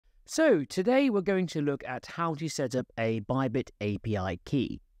So today we're going to look at how to set up a Bybit API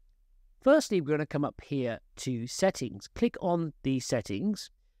key. Firstly, we're going to come up here to settings, click on the settings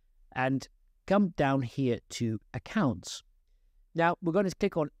and come down here to accounts. Now we're going to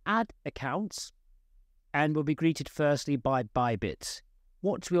click on add accounts and we'll be greeted firstly by Bybit.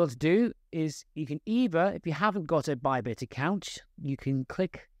 What we want to do is you can either, if you haven't got a Bybit account, you can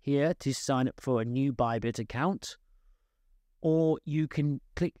click here to sign up for a new Bybit account, or you can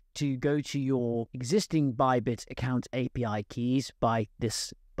click to go to your existing Bybit account API keys by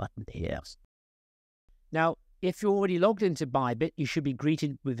this button here. Now, if you're already logged into Bybit, you should be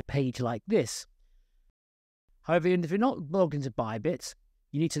greeted with a page like this. However, if you're not logged into Bybit,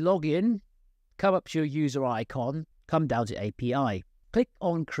 you need to log in, come up to your user icon, come down to API. Click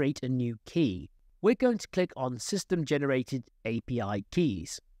on Create a New Key. We're going to click on System-Generated API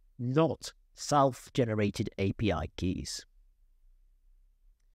Keys, not Self-Generated API Keys.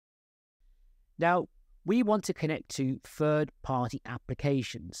 Now, we want to connect to third-party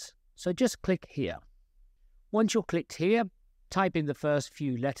applications, so just click here. Once you're clicked here, type in the first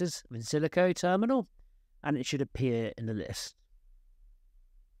few letters of Insilico terminal, and it should appear in the list.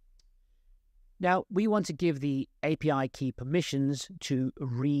 Now, we want to give the API key permissions to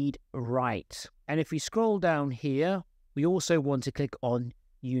read-write. And if we scroll down here, we also want to click on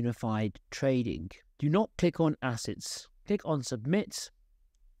Unified Trading. Do not click on Assets. Click on Submit.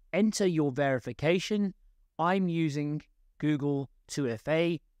 Enter your verification. I'm using Google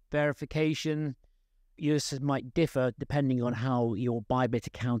 2FA verification. Yours might differ depending on how your Bybit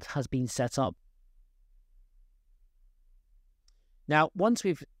account has been set up. Now, once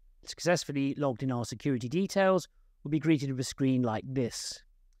we've successfully logged in our security details, we'll be greeted with a screen like this.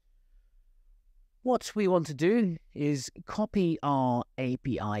 What we want to do is copy our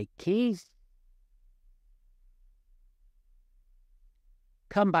API key,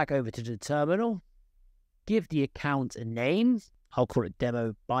 come back over to the terminal, give the account a name, I'll call it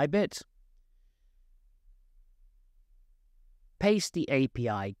Demo Bybit, paste the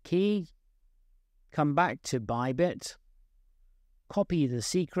API key, come back to Bybit, copy the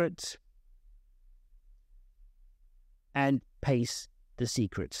secret, and paste the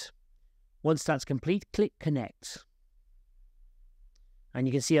secret. Once that's complete, click Connect. And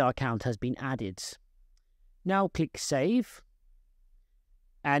you can see our account has been added. Now click Save.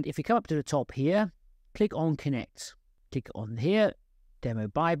 And if you come up to the top here, click on Connect. Click on here, Demo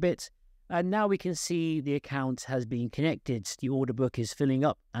Bybit. And now we can see the account has been connected. The order book is filling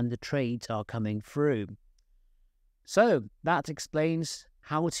up and the trades are coming through. So that explains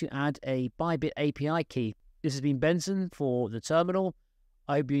how to add a Bybit API key. This has been Benson for the terminal.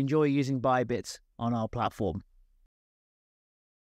 I hope you enjoy using Bybit on our platform.